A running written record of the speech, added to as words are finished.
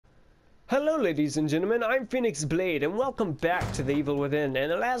Hello ladies and gentlemen, I'm Phoenix Blade and welcome back to The Evil Within. In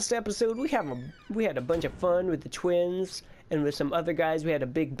the last episode we had a bunch of fun with the twins and with some other guys. We had a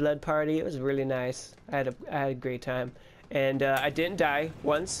big blood party. It was really nice. I had a great time. And I didn't die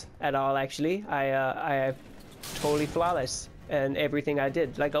once at all actually. I totally flawless and everything I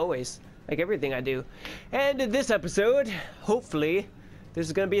did, like always. Like everything I do. And in this episode, hopefully, this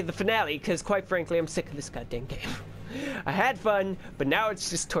is gonna be the finale, because quite frankly I'm sick of this goddamn game. I had fun, but now it's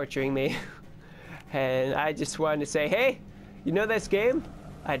just torturing me. And I just wanted to say, hey, you know this game?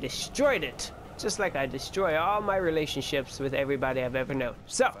 I destroyed it. Just like I destroy all my relationships with everybody I've ever known.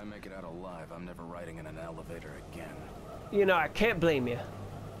 So, if I make it out alive, I'm never riding in an elevator again. You know, I can't blame you.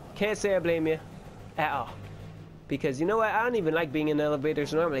 Can't say I blame you at all. Because you know what? I don't even like being in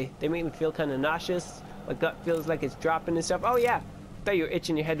elevators normally. They make me feel kind of nauseous. My gut feels like it's dropping and stuff. Oh yeah, thought you were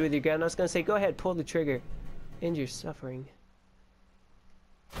itching your head with your gun. I was gonna say, go ahead, pull the trigger. End your suffering.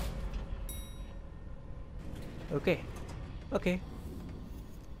 Okay. Okay.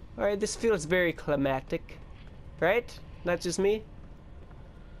 Alright, this feels very climactic. Right? Not just me?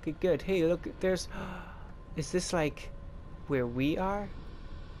 Okay, good. Hey, look, there's... Is this like where we are?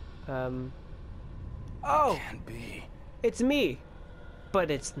 Oh! Can't be. It's me!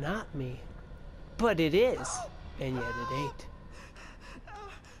 But it's not me. But it is. And yet it ain't.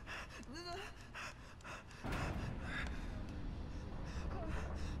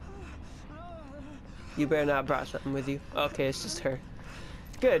 You better not brought something with you. Okay, it's just her.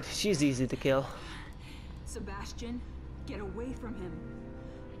 Good, she's easy to kill. Sebastian, get away from him.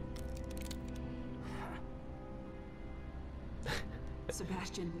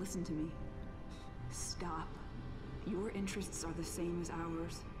 Sebastian, listen to me. Stop. Your interests are the same as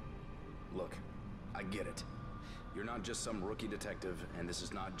ours. Look, I get it. You're not just some rookie detective, and this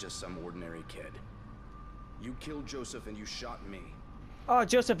is not just some ordinary kid. You killed Joseph and you shot me. Oh,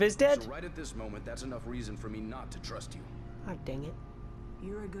 Joseph is dead? So right at this moment, that's enough reason for me not to trust you. Oh, dang it.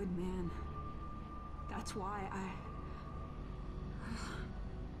 You're a good man. That's why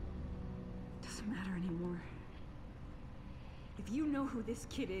Doesn't matter anymore. If you know who this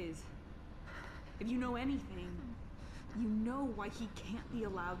kid is, if you know anything, you know why he can't be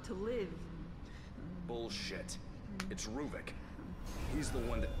allowed to live. Bullshit. It's Ruvik. He's the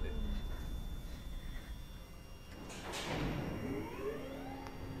one that...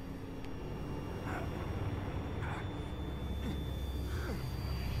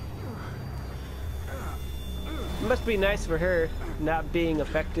 It must be nice for her not being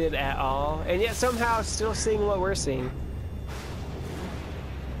affected at all, and yet somehow still seeing what we're seeing.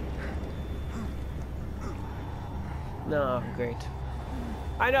 No, great.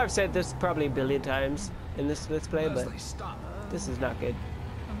 I know I've said this probably a billion times in this Let's Play, but this is not good.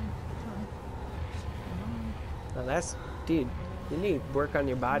 Now that's... Dude, you need to work on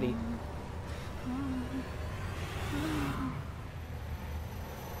your body.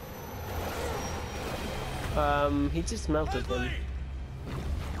 He just melted him.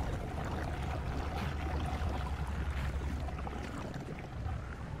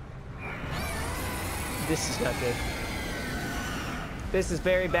 This is not good. This is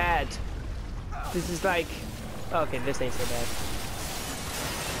very bad. This is like... Okay, this ain't so bad.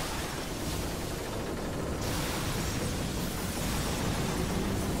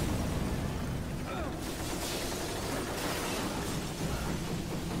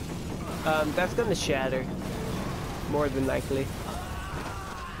 That's gonna shatter. More than likely.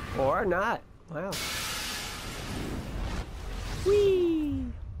 Or not. Wow. Whee!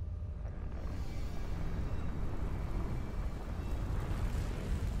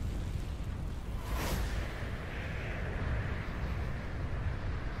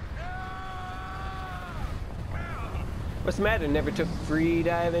 What's the matter? Never took free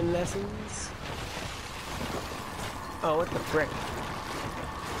diving lessons? Oh, what the frick?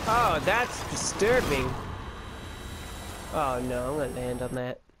 Oh, that's disturbing. Oh no, I'm gonna land on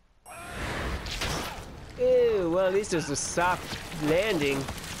that. Ew, well at least there's a soft landing.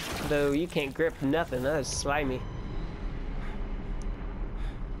 Though you can't grip nothing, that is slimy.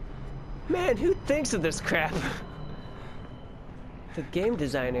 Man, who thinks of this crap? The game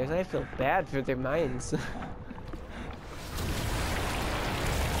designers, I feel bad for their minds.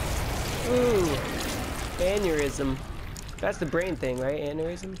 Ooh, aneurysm. That's the brain thing, right?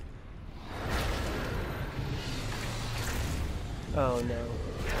 Aneurysm? Oh no.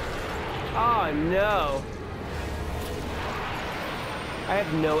 Oh no! I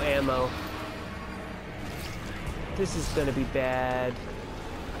have no ammo. This is gonna be bad.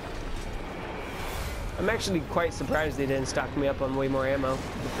 I'm actually quite surprised they didn't stock me up on way more ammo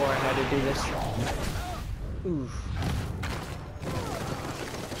before I had to do this. Oof.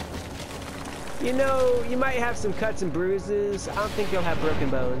 You know, you might have some cuts and bruises. I don't think you'll have broken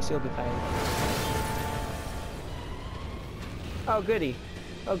bones. You'll be fine. Oh, goody.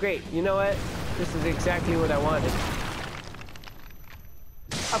 Oh, great. You know what? This is exactly what I wanted.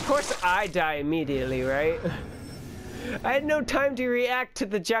 Of course I die immediately, right? I had no time to react to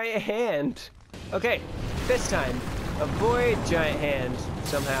the giant hand. Okay, this time. Avoid giant hand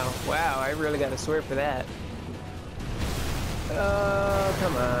somehow. Wow, I really gotta swear for that. Oh,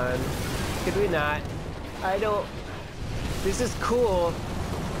 come on. Could we not? I don't... This is cool.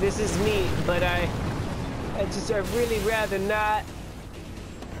 This is neat, but I'd really rather not.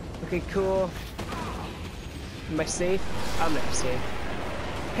 Okay, cool. Am I safe? I'm not safe.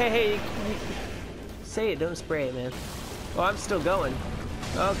 Hey, say it, don't spray it, man. Oh, I'm still going.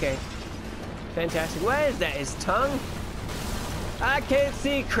 Okay. Fantastic. What is that? His tongue? I can't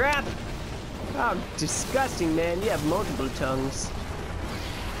see crap! Oh, disgusting, man. You have multiple tongues.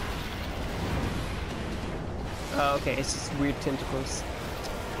 Oh, okay. It's just weird tentacles.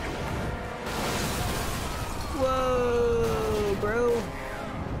 Whoa, bro.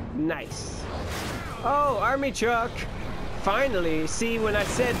 Nice. Oh, army truck. Finally. See, when I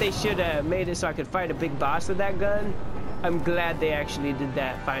said they should have made it so I could fight a big boss with that gun, I'm glad they actually did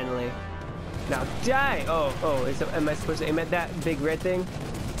that finally. Now die! Oh, am I supposed to aim at that big red thing?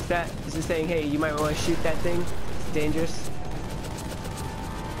 Is it saying, hey, you might want to shoot that thing? It's dangerous.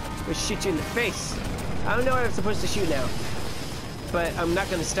 We'll shoot you in the face. I don't know what I'm supposed to shoot now. But I'm not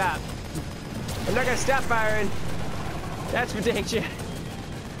gonna stop. I'm not gonna stop firing. That's for dang sure.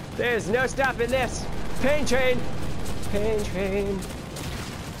 There's no stopping this. Pain train! Pain train.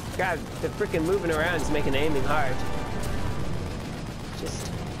 God, the freaking moving around is making aiming hard.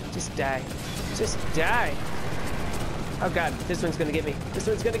 Just die. Just die. Oh god, this one's gonna get me. This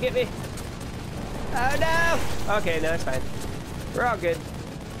one's gonna get me. Oh no! Okay, no, it's fine. We're all good.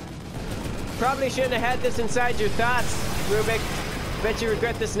 Probably shouldn't have had this inside your thoughts, Rubik. Bet you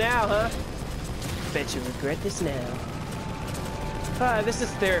regret this now, huh? Bet you regret this now. Ah, this is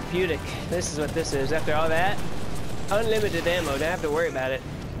therapeutic. This is what this is. After all that, unlimited ammo. Don't have to worry about it.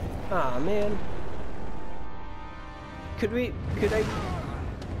 Aw, man. Could I...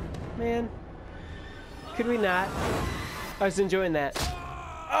 Man. Could we not? I was enjoying that.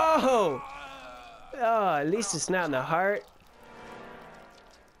 Oh! Oh, at least it's not in the heart.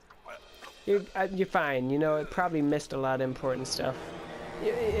 You're fine. You know, it probably missed a lot of important stuff.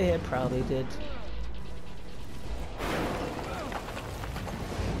 It probably did.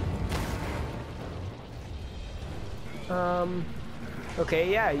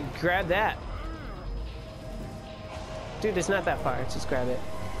 Okay, yeah, you grab that. Dude, it's not that far. Just grab it.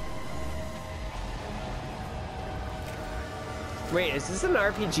 Wait, is this an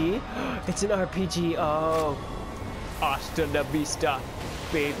RPG? It's an RPG. Oh. Hasta la vista,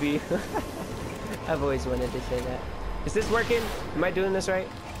 baby. I've always wanted to say that. Is this working? Am I doing this right?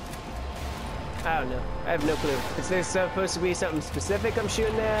 I don't know. I have no clue. Is there supposed to be something specific I'm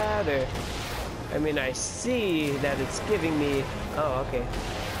shooting at, or... I mean, I see that it's giving me... Oh, okay.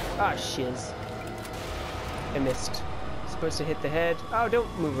 Ah, shiz. I missed. Supposed to hit the head. Oh,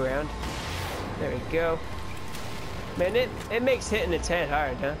 don't move around. There we go. Man, it makes hitting its head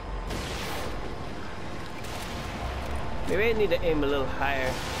hard, huh? Maybe I need to aim a little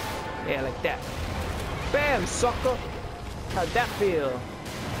higher. Yeah, like that. Bam, sucker! How'd that feel?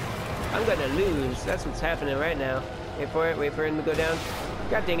 I'm gonna lose. That's what's happening right now. Wait for it. Wait for him to go down.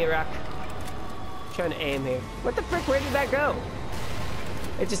 God dang it, Rock. I'm trying to aim here. What the frick? Where did that go?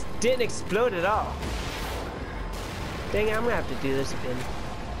 It just didn't explode at all. Dang it, I'm gonna have to do this again.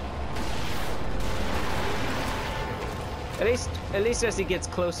 At least as he gets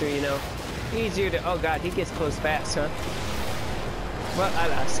closer, you know. Easier to... Oh god, he gets close fast, huh? Well, I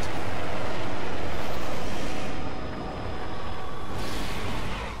lost.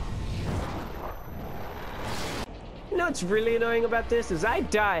 You know what's really annoying about this is I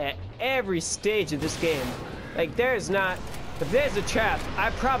die at every stage of this game. Like, there's not... If there's a trap, I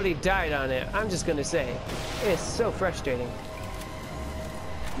probably died on it. I'm just gonna say. It's so frustrating.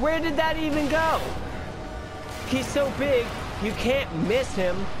 Where did that even go? He's so big, you can't miss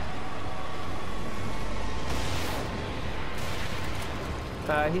him.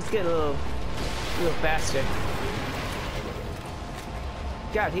 He's getting a little faster.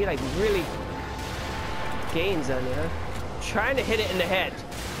 God, he like really gains on you, huh? Trying to hit it in the head.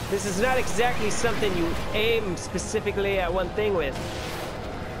 This is not exactly something you aim specifically at one thing with.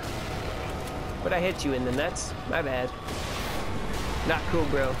 But I hit you in the nuts. My bad. Not cool,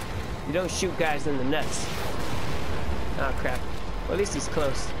 bro. You don't shoot guys in the nuts. Oh, crap. Well, at least he's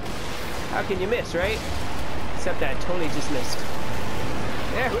close. How can you miss, right? Except that I totally just missed.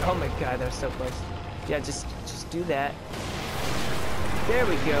 Oh my god, that was so close. Yeah, just do that. There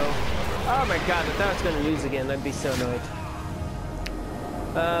we go. Oh my god, I thought I was gonna lose again. I'd be so annoyed.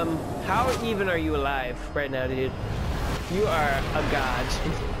 How even are you alive right now, dude? You are a god.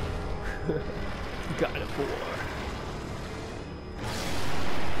 God of War.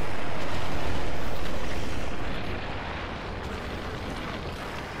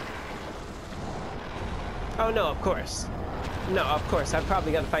 Oh no, of course. No, of course. I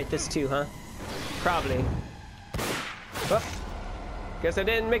probably gotta fight this too, huh? Probably. Oh. Guess I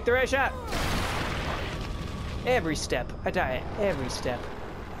didn't make the right shot. Every step. I die at every step.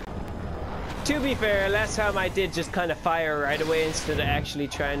 To be fair, last time I did just kind of fire right away instead of actually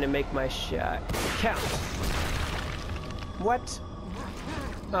trying to make my shot count. What?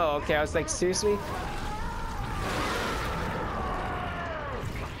 Oh, okay. I was like, seriously?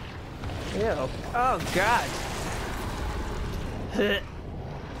 Ew. Oh, God.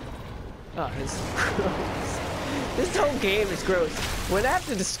 Oh, this is gross. This whole game is gross. When I have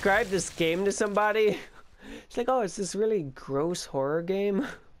to describe this game to somebody, it's like, oh, it's this really gross horror game.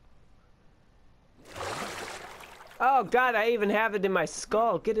 Oh, God, I even have it in my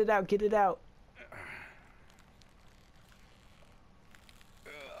skull. Get it out, get it out.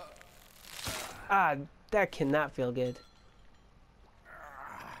 Ah, that cannot feel good.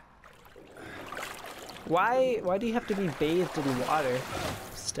 Why do you have to be bathed in water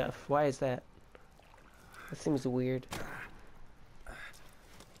stuff? Why is that? That seems weird.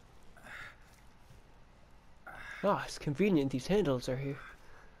 Oh, it's convenient these handles are here.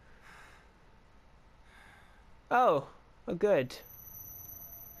 Oh, good.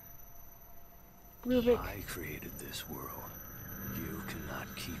 Ruvik. I created this world. You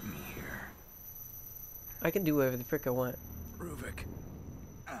cannot keep me here. I can do whatever the frick I want. Ruvik.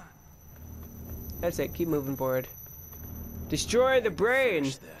 That's it, keep moving forward. Destroy the brain!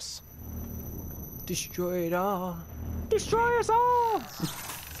 Finish this. Destroy it all! Destroy us all!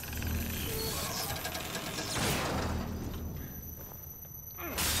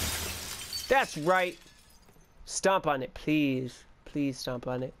 That's right! Stomp on it, please. Please stomp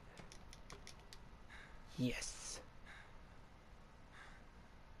on it. Yes.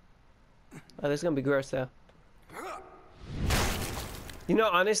 Oh, this is gonna be gross though. You know,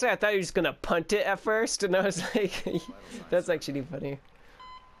 honestly, I thought he was gonna punt it at first, and I was like, that's actually funny.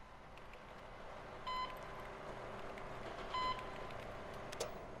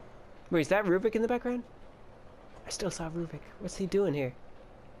 Wait, is that Ruvik in the background? I still saw Ruvik. What's he doing here?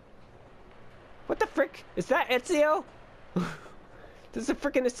 What the frick? Is that Ezio? There's a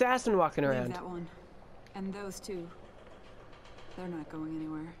frickin' assassin walking around. Leave that one. And those two. They're not going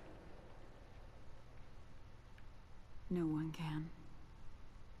anywhere. No one can.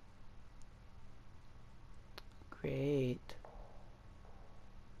 Great.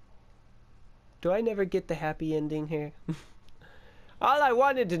 Do I never get the happy ending here? All I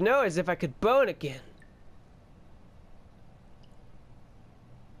wanted to know is if I could bone again.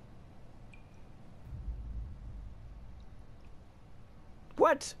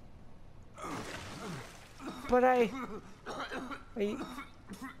 What? But I...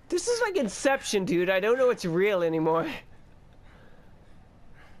 This is like Inception, dude. I don't know what's real anymore.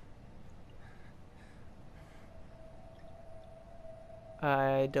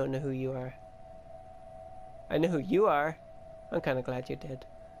 I don't know who you are. I know who you are. I'm kind of glad you're dead.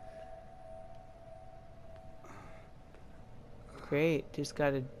 Great. Just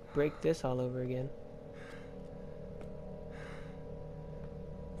gotta break this all over again.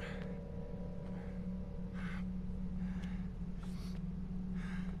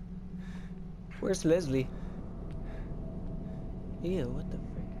 Where's Leslie? Ew, what the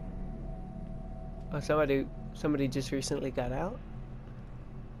frick? Oh, somebody just recently got out?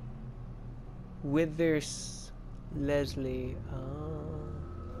 Withers Leslie.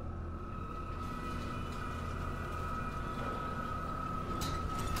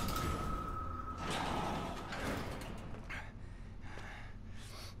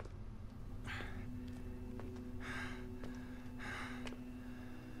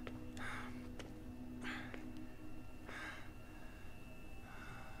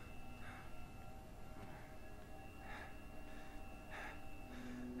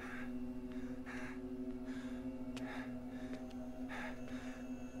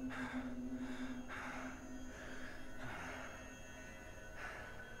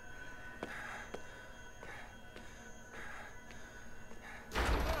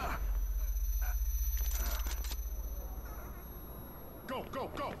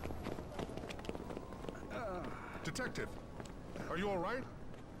 Go! Detective, are you all right?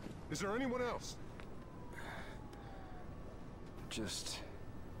 Is there anyone else? Just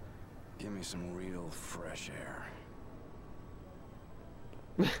Give me some real fresh air.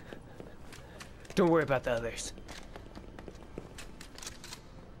 Don't worry about the others.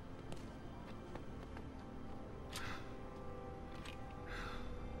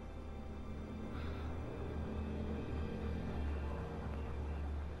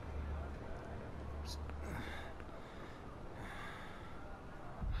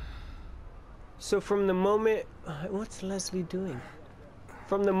 So from the moment, what's Leslie doing?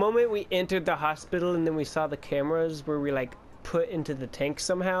 From the moment we entered the hospital and then we saw the cameras where we like put into the tank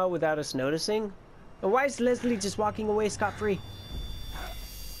somehow without us noticing. And why is Leslie just walking away scot-free?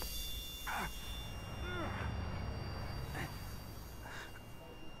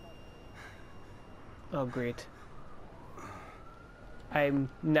 Oh great. I'm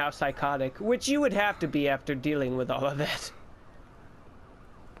now psychotic, which you would have to be after dealing with all of that.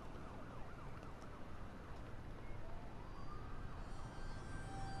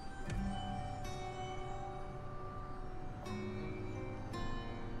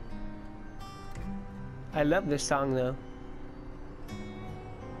 I love this song though.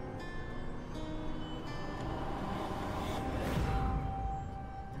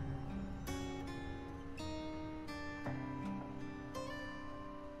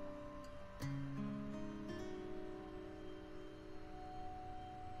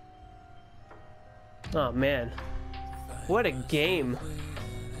 Oh man, what a game.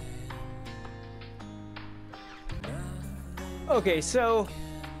 Okay, so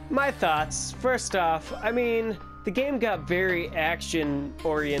my thoughts. First off, I mean, the game got very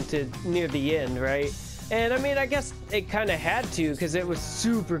action-oriented near the end, right? And I mean, I guess it kind of had to because it was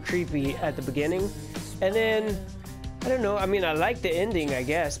super creepy at the beginning. And then, I don't know, I mean, I like the ending, I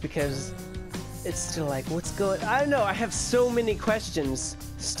guess, because it's still like, what's going... I don't know, I have so many questions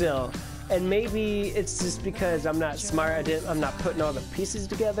still. And maybe it's just because I'm not smart, I'm not putting all the pieces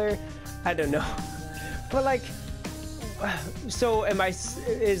together. I don't know. But like... So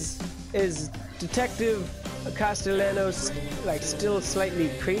is Detective Castellanos like still slightly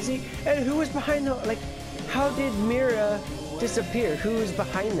crazy? And who was behind the, like, how did Mira disappear? Who is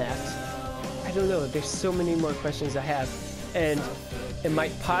behind that? I don't know. There's so many more questions I have, and it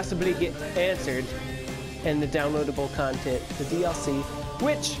might possibly get answered in the downloadable content, the DLC,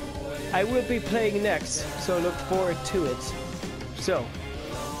 which I will be playing next, so look forward to it. So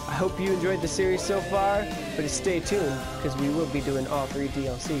I hope you enjoyed the series so far, but stay tuned because we will be doing all 3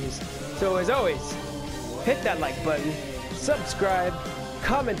 DLCs. So as always, hit that like button, subscribe,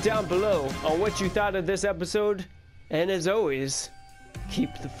 comment down below on what you thought of this episode, and as always, keep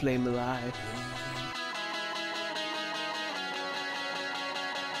the flame alive.